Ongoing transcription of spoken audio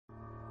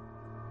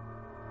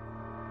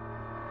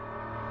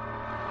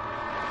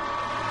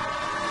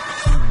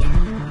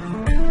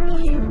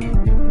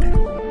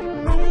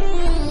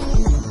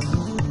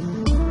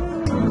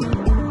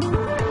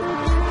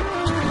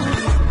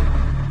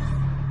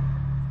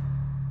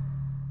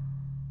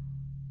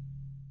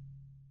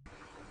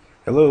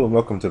Hello and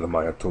welcome to the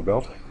Maya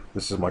Toolbelt.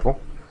 This is Michael.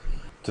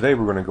 Today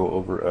we're going to go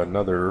over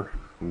another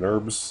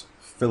NURBS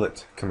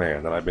fillet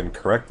command, and I've been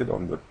corrected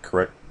on the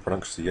correct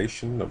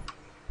pronunciation of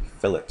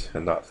fillet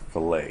and not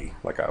fillet,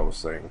 like I was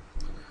saying.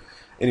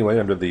 Anyway,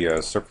 under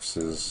the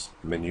surfaces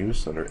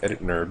menus, under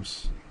Edit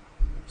NURBS,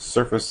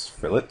 Surface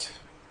Fillet,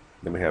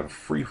 then we have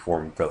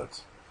Freeform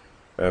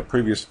Fillet.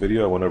 Previous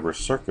video I went over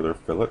circular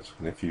fillet,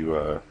 and if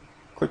you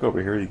click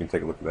over here you can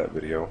take a look at that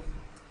video.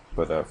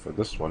 But for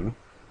this one,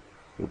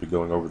 we'll be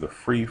going over the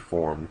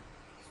Freeform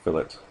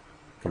Fillet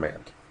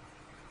command.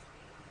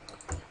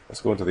 Let's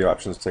go into the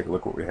options, take a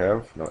look what we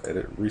have. Now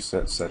edit,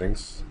 reset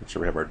settings, make sure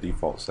we have our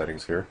default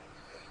settings here.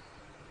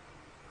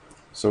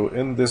 So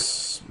in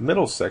this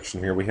middle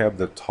section here we have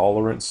the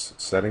tolerance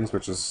settings,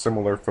 which is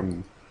similar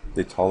from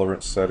the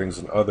tolerance settings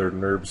and other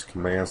NURBS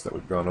commands that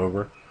we've gone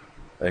over,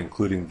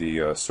 including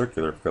the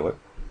circular fillet.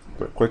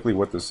 But quickly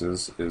what this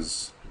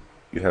is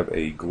you have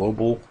a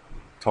global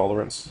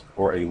tolerance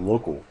or a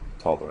local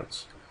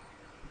tolerance.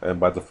 And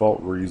by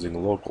default we're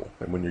using local,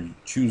 and when you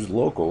choose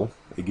local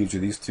it gives you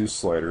these two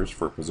sliders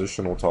for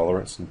positional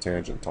tolerance and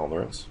tangent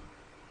tolerance.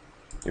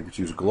 If you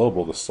choose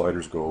global, the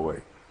sliders go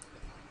away,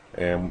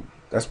 and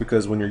that's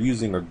because when you're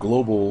using a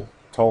global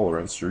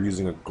tolerance you're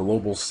using a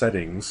global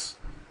settings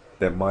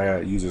that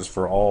Maya uses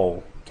for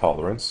all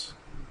tolerance,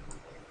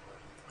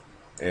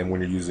 and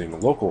when you're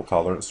using local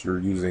tolerance you're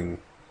using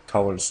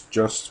tolerance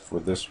just for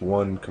this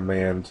one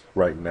command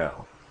right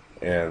now,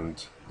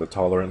 and the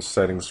tolerance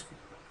settings,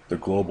 the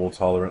global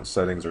tolerance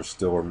settings, are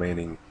still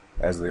remaining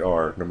as they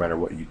are no matter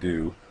what you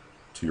do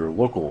to your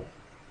local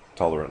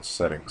tolerance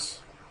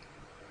settings.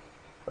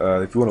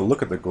 If you want to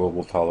look at the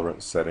global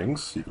tolerance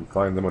settings, you can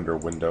find them under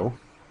Window,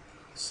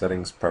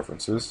 Settings,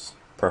 Preferences,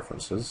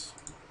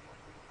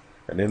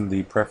 and in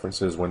the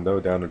Preferences window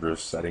down under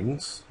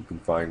Settings you can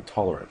find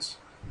Tolerance,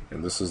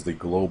 and this is the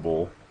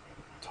global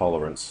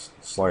tolerance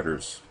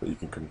sliders that you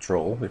can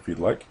control if you'd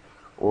like,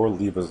 or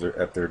leave as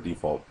at their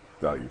default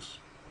values.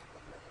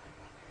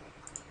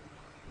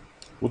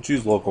 We'll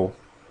choose local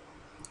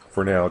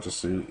for now,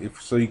 just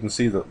so you can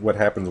see what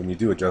happens when you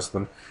do adjust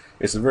them.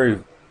 It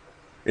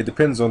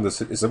depends on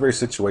it's a very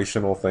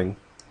situational thing.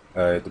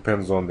 It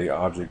depends on the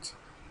object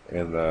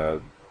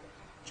and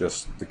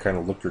just the kind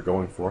of look you're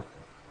going for.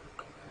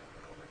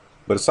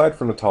 But aside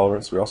from the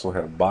tolerance, we also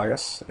have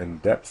bias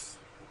and depth.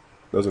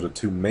 Those are the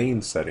two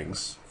main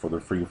settings for the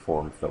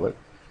Freeform Fillet.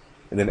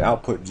 And then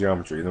output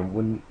geometry. And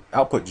when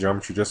output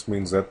geometry just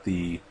means that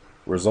the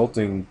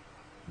resulting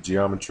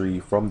geometry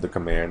from the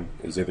command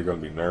is either going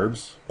to be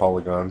NURBS,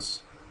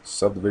 polygons,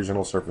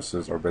 subdivisional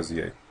surfaces, or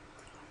Bezier.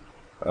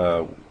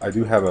 I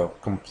do have a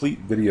complete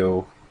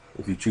video.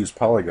 If you choose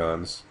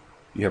polygons,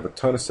 you have a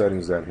ton of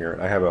settings down here,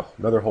 and I have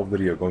another whole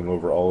video going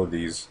over all of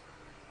these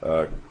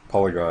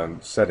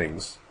polygon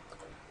settings.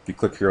 If you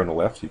click here on the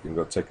left, you can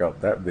go check out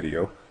that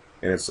video,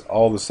 and it's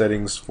all the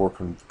settings for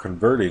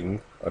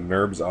converting a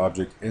NURBS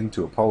object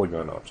into a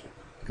polygon object,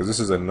 because this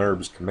is a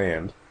NURBS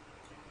command.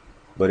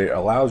 But it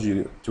allows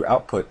you to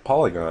output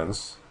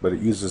polygons, but it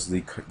uses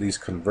these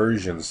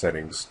conversion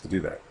settings to do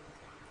that.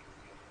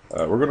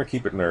 We're going to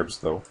keep it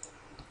NURBS though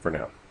for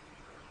now.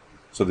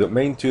 So the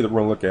main two that we're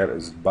going to look at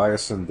is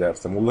bias and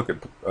depth, and we'll look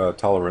at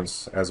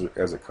tolerance as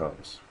it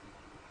comes.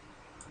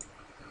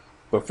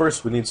 But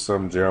first we need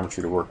some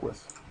geometry to work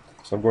with.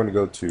 So I'm going to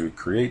go to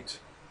Create,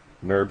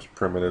 NURBS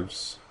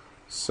Primitives,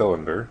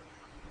 Cylinder.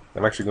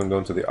 I'm actually going to go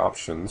into the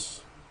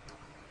options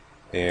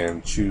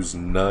and choose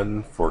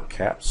none for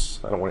caps.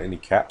 I don't want any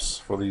caps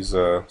for these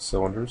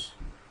cylinders.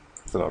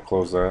 Then I'll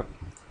close that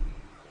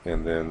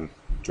and then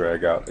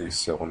drag out a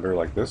cylinder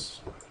like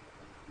this.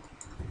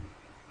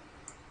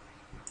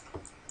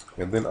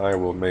 And then I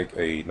will make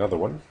another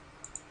one.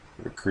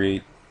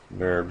 Create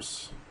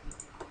NURBS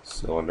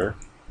cylinder.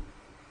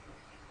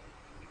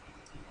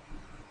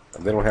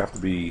 And they don't have to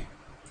be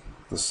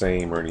the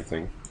same or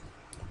anything.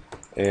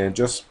 And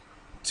just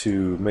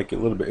to make it a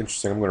little bit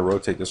interesting, I'm going to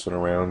rotate this one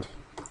around.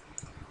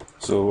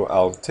 So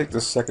I'll take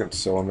this second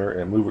cylinder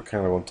and move it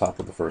kind of on top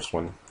of the first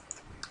one,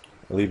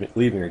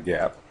 leaving a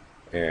gap,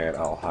 and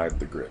I'll hide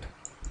the grid.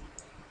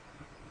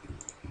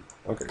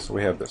 Okay, so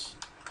we have this.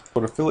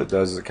 What a fillet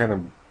does is it kind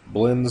of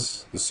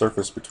blends the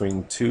surface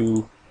between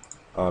two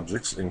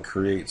objects and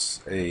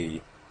creates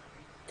a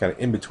kind of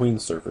in-between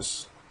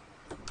surface.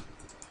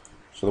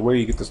 So the way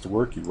you get this to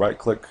work, you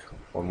right-click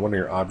on one of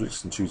your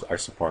objects and choose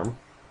isoparm.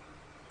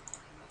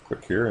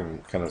 Click here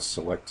and kind of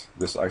select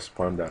this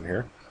isoparm down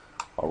here.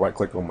 I'll right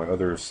click on my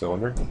other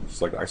cylinder,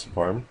 select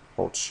isoparm,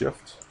 hold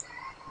shift,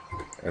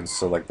 and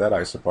select that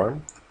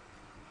isoparm.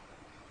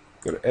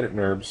 Go to Edit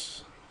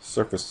NURBS,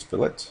 Surface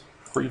Fillet,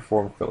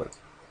 Freeform Fillet.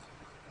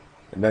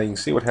 And now you can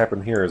see what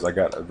happened here is I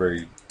got a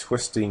very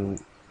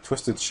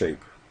twisted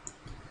shape.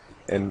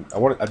 And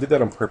I did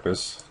that on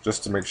purpose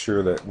just to make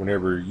sure that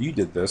whenever you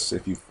did this,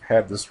 if you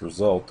had this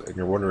result and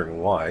you're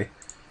wondering why,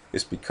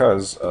 it's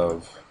because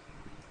of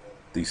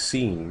the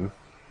seam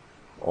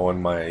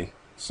on my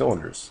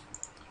cylinders.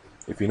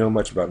 If you know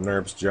much about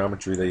NURBS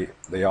geometry,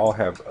 they all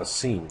have a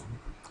seam.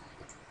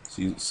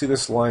 So you see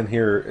this line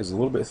here is a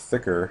little bit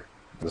thicker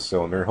the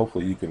cylinder.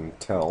 Hopefully you can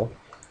tell.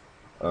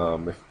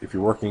 If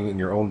you're working in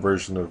your own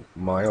version of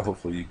Maya,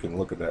 hopefully you can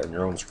look at that in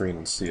your own screen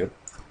and see it.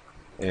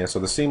 And so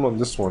the seam on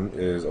this one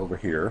is over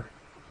here,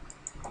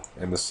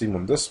 and the seam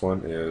on this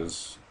one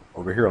is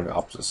over here on the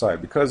opposite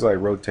side. Because I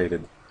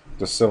rotated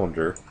the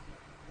cylinder,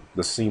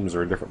 the seams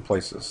are in different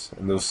places,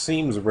 and those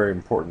seams are very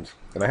important.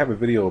 And I have a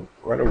video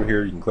right over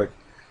here you can click.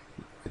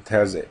 It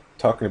has it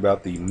talking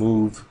about the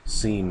move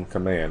seam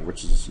command,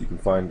 which is you can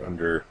find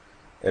under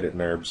Edit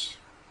NURBS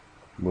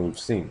move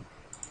seam.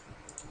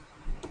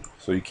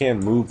 So you can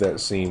move that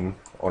seam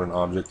on an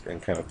object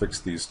and kind of fix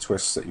these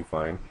twists that you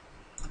find.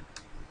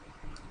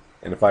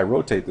 And if I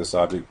rotate this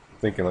object,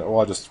 thinking like, oh,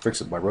 I'll just fix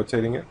it by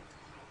rotating it,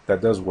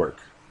 that does work.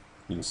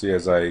 You can see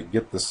as I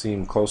get the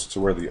seam close to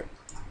where the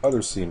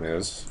other seam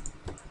is,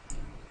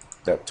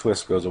 that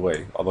twist goes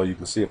away. Although you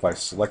can see if I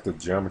select the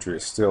geometry,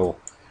 it's still,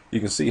 you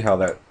can see how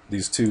that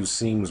these two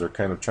seams are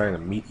kind of trying to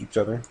meet each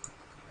other.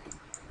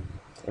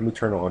 Let me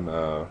turn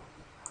on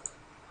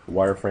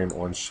wireframe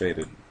on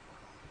shaded.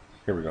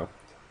 Here we go.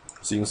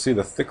 So you can see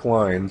the thick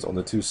lines on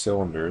the two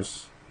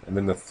cylinders, and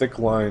then the thick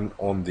line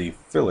on the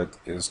fillet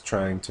is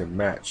trying to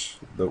match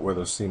where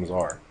those seams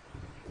are.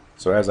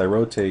 So as I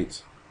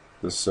rotate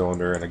this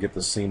cylinder and I get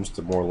the seams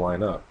to more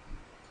line up,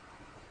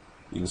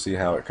 you can see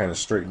how it kind of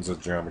straightens the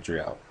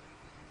geometry out.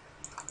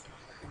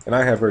 And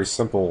I have very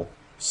simple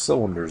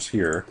cylinders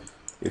here.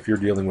 If you're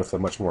dealing with a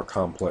much more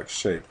complex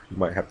shape, you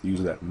might have to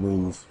use that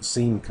move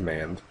seam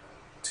command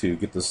to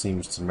get the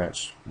seams to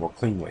match more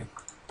cleanly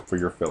for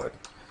your fillet.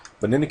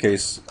 But in any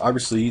case,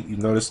 obviously you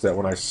notice that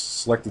when I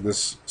selected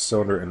this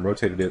cylinder and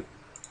rotated it,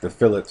 the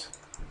fillet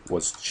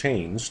was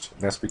changed,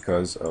 and that's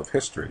because of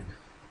history.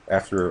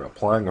 After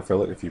applying a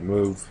fillet, if you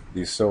move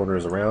these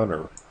cylinders around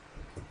or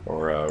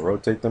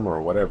rotate them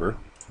or whatever,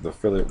 the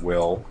fillet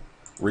will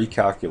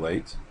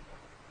recalculate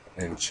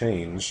and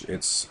change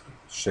its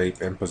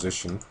shape and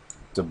position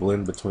to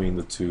blend between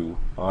the two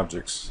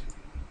objects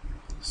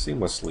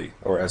seamlessly,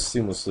 or as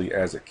seamlessly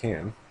as it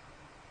can,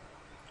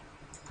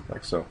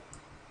 like so.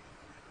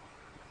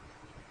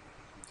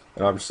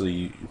 And obviously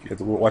you have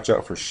to watch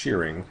out for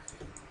shearing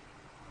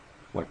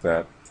like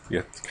that. You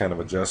have to kind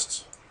of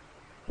adjust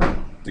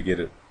to get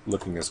it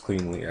looking as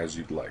cleanly as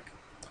you'd like.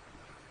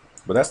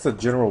 But that's the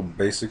general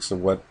basics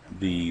of what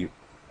the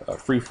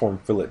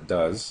Freeform Fillet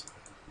does.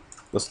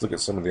 Let's look at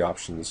some of the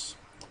options.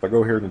 If I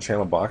go here in the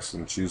channel box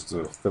and choose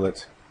the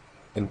Filat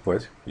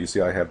Input, you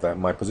see I have that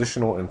my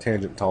positional and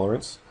tangent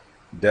tolerance,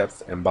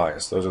 depth, and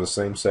bias. Those are the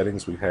same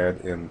settings we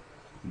had in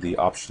the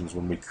options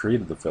when we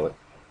created the fillet.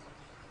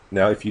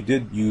 Now, if you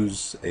did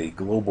use a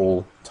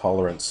global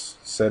tolerance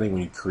setting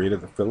when you created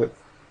the fillet,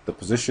 the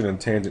position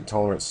and tangent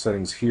tolerance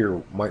settings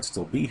here might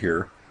still be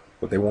here,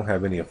 but they won't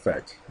have any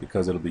effect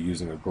because it'll be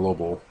using a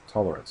global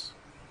tolerance.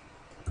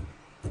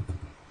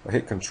 I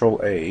hit Control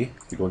A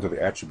to go into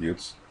the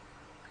attributes.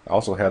 I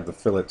also have the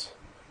fillet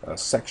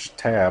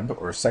tab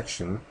or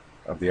section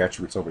of the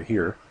attributes over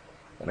here,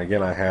 and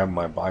again I have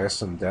my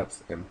bias and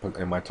depth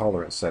and my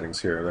tolerance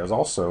settings here. There's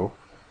also,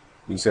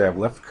 you can see I have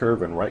left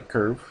curve and right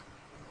curve,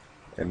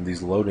 and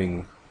these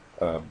loading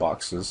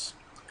boxes.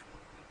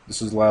 This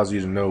allows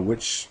you to know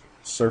which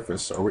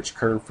surface or which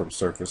curve from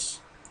surface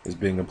is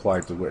being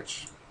applied to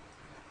which.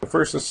 But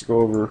first, let's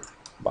go over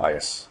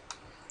bias.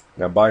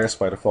 Now, bias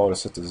by default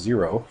is set to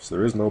 0, so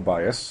there is no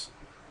bias.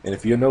 And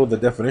if you know the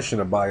definition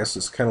of bias,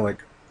 it's kind of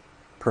like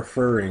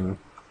preferring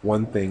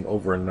one thing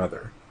over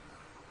another.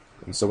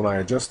 And so when I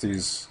adjust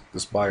this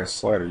bias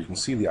slider, you can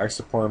see the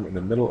isoparm in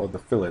the middle of the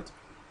fillet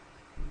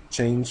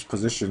change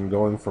position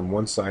going from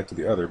one side to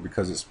the other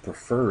because it's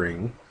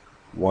preferring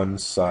one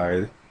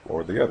side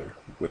or the other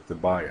with the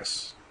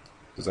bias.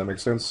 Does that make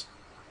sense?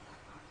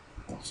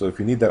 So if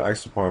you need that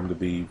isoparm to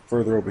be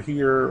further over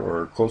here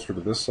or closer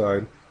to this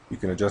side, you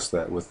can adjust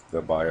that with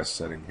the bias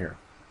setting here.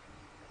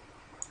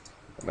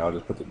 And I'll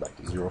just put it back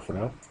to 0 for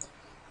now.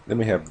 Then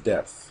we have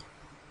depth.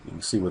 You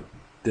can see with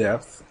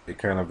depth, it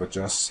kind of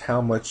adjusts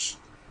how much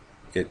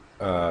it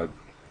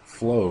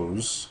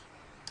flows,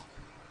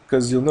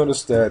 because you'll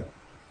notice that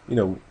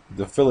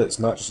the fillet's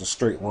not just a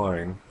straight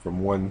line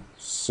from one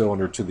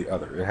cylinder to the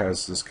other. It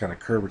has this kind of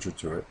curvature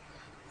to it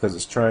because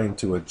it's trying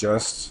to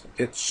adjust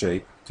its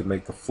shape to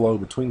make the flow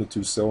between the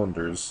two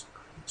cylinders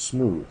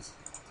smooth.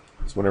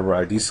 So whenever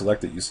I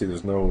deselect it, you see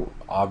there's no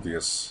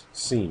obvious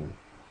seam.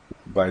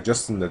 By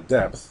adjusting the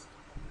depth,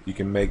 you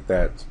can make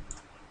that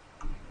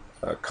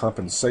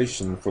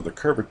compensation for the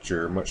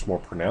curvature much more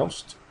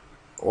pronounced,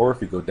 or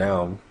if you go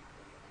down,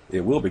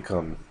 it will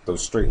become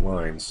those straight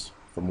lines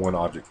from one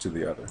object to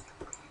the other,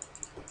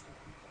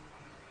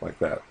 like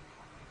that.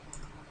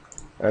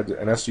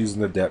 And that's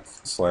using the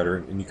depth slider,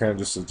 and you kind of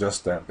just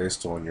adjust that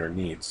based on your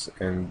needs.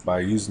 And by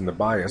using the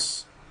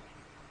bias,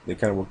 they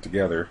kind of work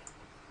together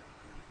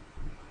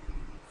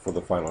for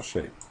the final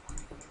shape.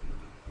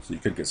 So you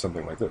could get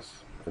something like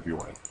this if you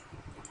wanted.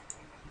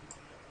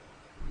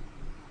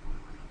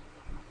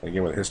 And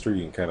again, with history,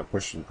 you can kind of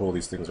push and pull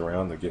these things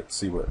around to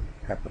see what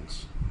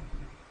happens.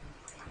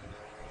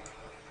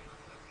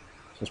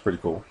 So it's pretty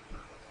cool.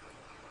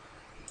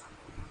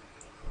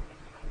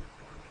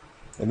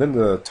 And then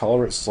the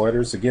tolerance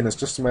sliders, again, it's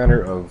just a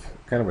matter of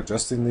kind of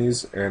adjusting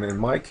these, and in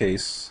my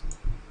case,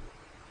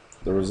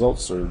 the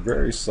results are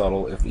very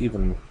subtle, if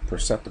even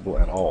perceptible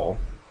at all,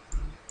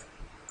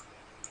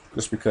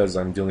 just because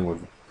I'm dealing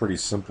with pretty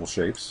simple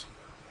shapes.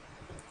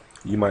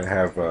 You might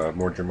have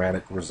more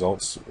dramatic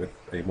results with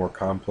a more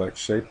complex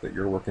shape that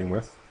you're working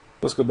with.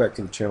 Let's go back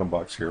to the channel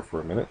box here for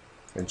a minute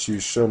and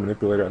choose Show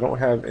Manipulator. I don't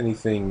have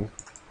anything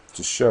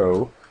to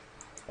show,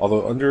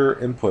 although under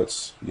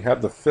Inputs, you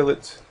have the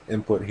Filat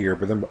Input here,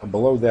 but then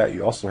below that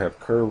you also have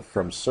Curve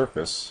from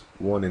Surface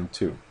 1 and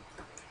 2.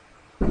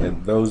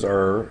 And those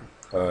are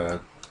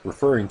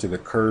referring to the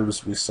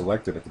curves we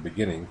selected at the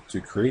beginning to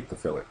create the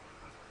fillet.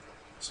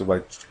 So if I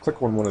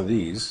click on one of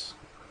these,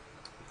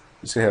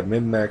 you see I have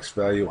min-max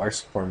value,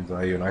 isoform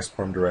value, and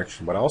isoform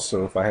direction. But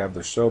also, if I have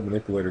the Show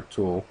Manipulator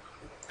tool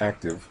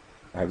active,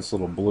 I have this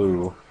little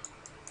blue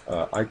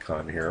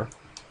icon here.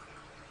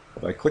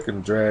 If I click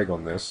and drag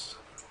on this,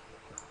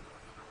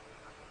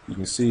 you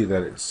can see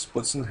that it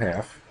splits in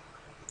half,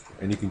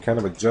 and you can kind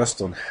of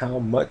adjust on how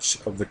much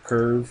of the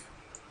curve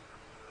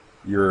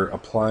you're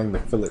applying the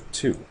fillet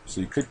to. So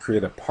you could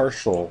create a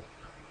partial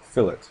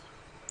fillet.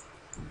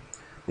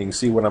 You can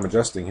see what I'm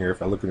adjusting here.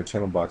 If I look in the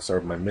channel box,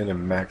 are my min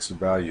and max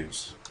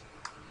values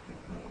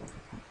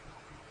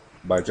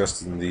by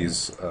adjusting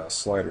these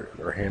sliders,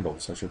 or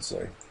handles, I should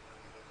say.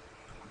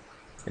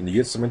 And you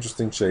get some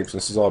interesting shapes.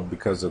 This is all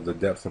because of the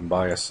depth and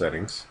bias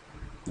settings.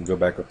 You can go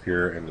back up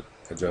here and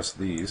adjust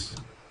these.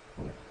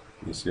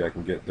 You see I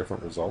can get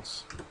different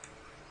results,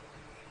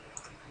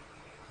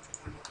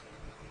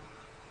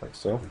 like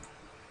so.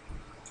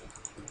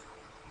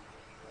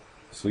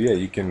 So yeah,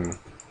 you can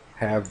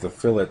have the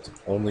fillet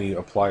only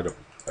apply to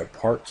a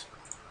part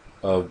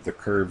of the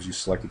curves you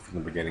selected from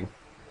the beginning.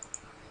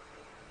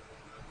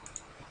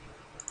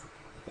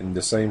 And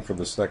the same for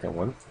the second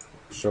one.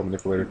 Show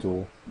Manipulator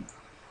tool.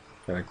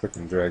 And I click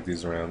and drag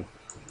these around,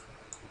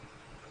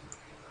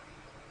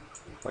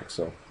 like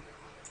so.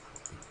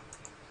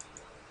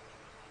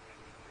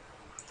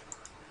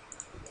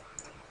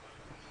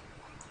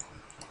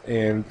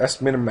 And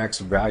that's min and max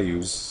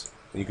values.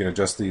 You can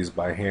adjust these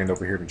by hand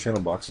over here in the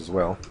channel box as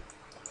well.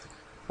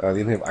 Then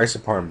you have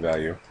isoparm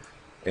value,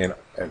 and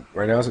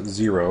right now it's at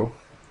 0,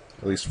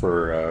 at least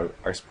for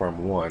isoparm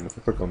 1. If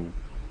I click on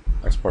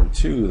isoparm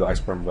 2, the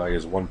isoparm value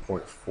is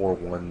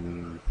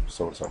 1.41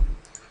 so and so.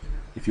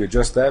 If you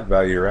adjust that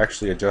value, you're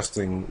actually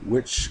adjusting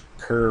which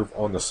curve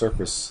on the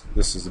surface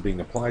this is being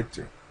applied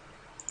to.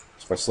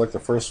 So if I select the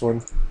first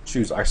one,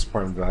 choose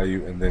isoparm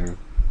value, and then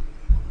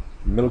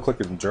middle click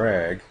and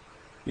drag,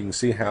 you can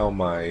see how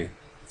my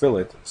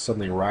fillet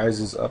suddenly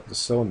rises up the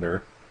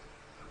cylinder,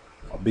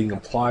 being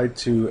applied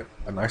to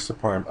an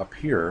isoparm up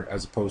here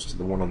as opposed to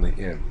the one on the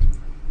end.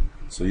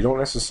 So you don't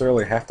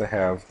necessarily have to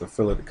have the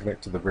fillet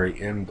connect to the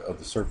very end of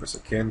the surface.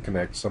 It can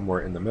connect somewhere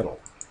in the middle.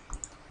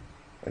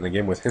 And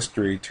again, with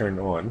history turned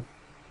on,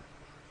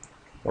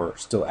 or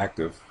still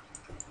active,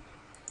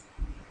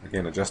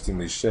 again adjusting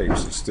these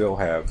shapes, you still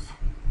have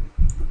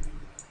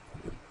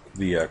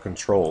the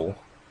control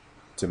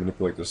to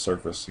manipulate the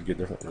surface to get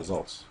different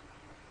results.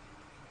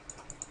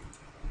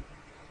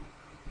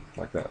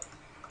 Like that.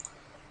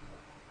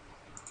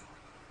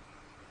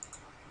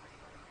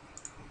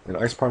 And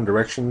isoparm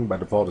direction by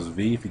default is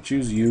V. If you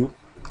choose U,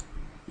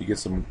 you get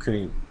some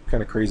kind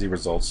of crazy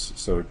results.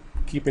 So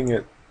keeping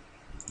it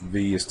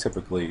V is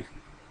typically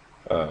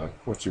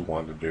what you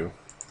want to do.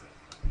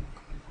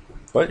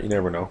 But you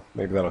never know.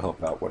 Maybe that'll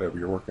help out whatever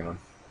you're working on.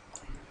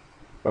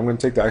 I'm going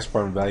to take the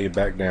isoparm value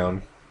back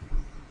down,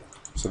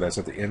 so that's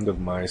at the end of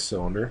my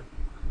cylinder.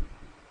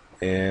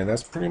 And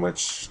that's pretty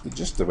much the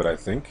gist of it, I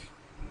think.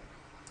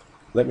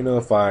 Let me know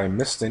if I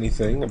missed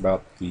anything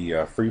about the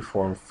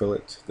Freeform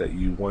Fillet that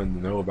you wanted to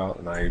know about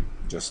and I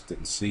just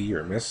didn't see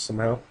or miss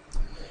somehow.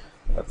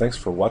 Thanks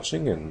for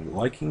watching and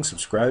liking,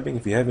 subscribing.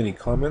 If you have any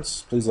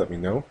comments, please let me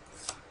know.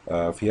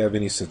 If you have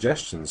any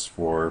suggestions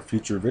for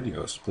future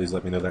videos, please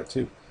let me know that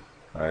too.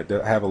 I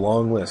have a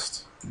long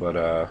list, but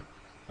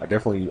I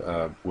definitely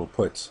will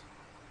put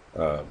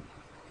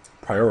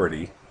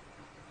priority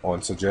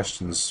on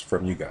suggestions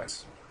from you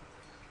guys.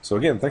 So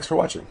again, thanks for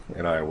watching,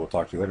 and I will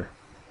talk to you later.